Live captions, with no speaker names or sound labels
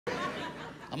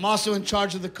I'm also in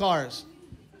charge of the cars,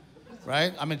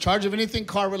 right? I'm in charge of anything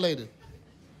car-related.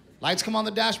 Lights come on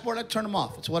the dashboard, I turn them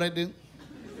off. It's what I do.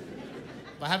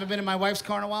 If I haven't been in my wife's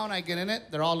car in a while and I get in it,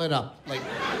 they're all lit up.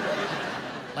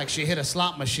 Like she hit a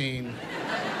slot machine.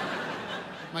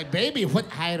 I'm like, baby, what?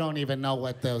 I don't even know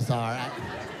what those are.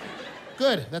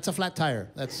 Good, that's a flat tire.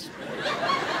 That's...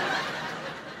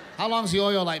 How long's the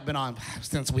oil light been on?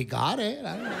 Since we got it.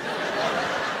 I don't know.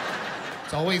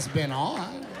 It's always been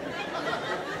on.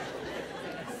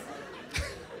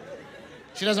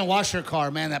 She doesn't wash her car,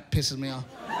 man, that pisses me off.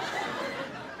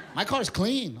 My car's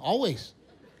clean, always.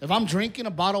 If I'm drinking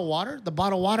a bottle of water, the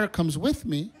bottle of water comes with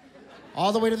me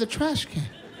all the way to the trash can.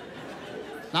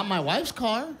 Not my wife's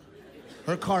car.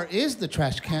 Her car is the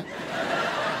trash can.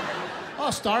 Oh,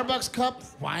 Starbucks cup?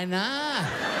 Why not?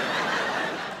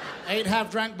 8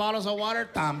 half-drank bottles of water?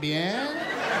 También.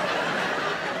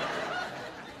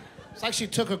 It's like she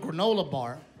took a granola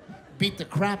bar, beat the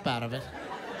crap out of it,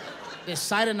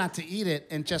 decided not to eat it,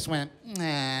 and just went,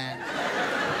 nah.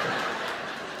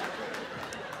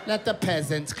 Let the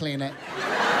peasants clean it.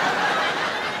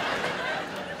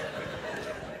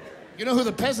 You know who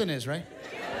the peasant is, right?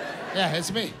 Yeah,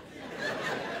 it's me.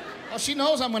 Oh, she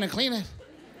knows I'm gonna clean it.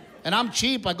 And I'm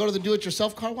cheap. I go to the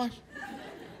do-it-yourself car wash.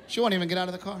 She won't even get out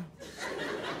of the car.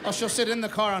 Oh, she'll sit in the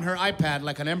car on her iPad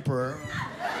like an emperor.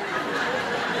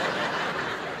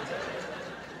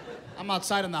 I'm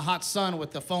outside in the hot sun with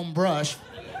the foam brush.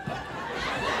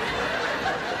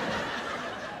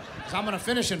 So I'm gonna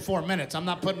finish in 4 minutes. I'm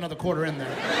not putting another quarter in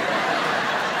there.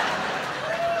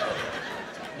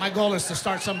 My goal is to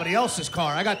start somebody else's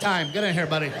car. I got time. Get in here,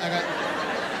 buddy.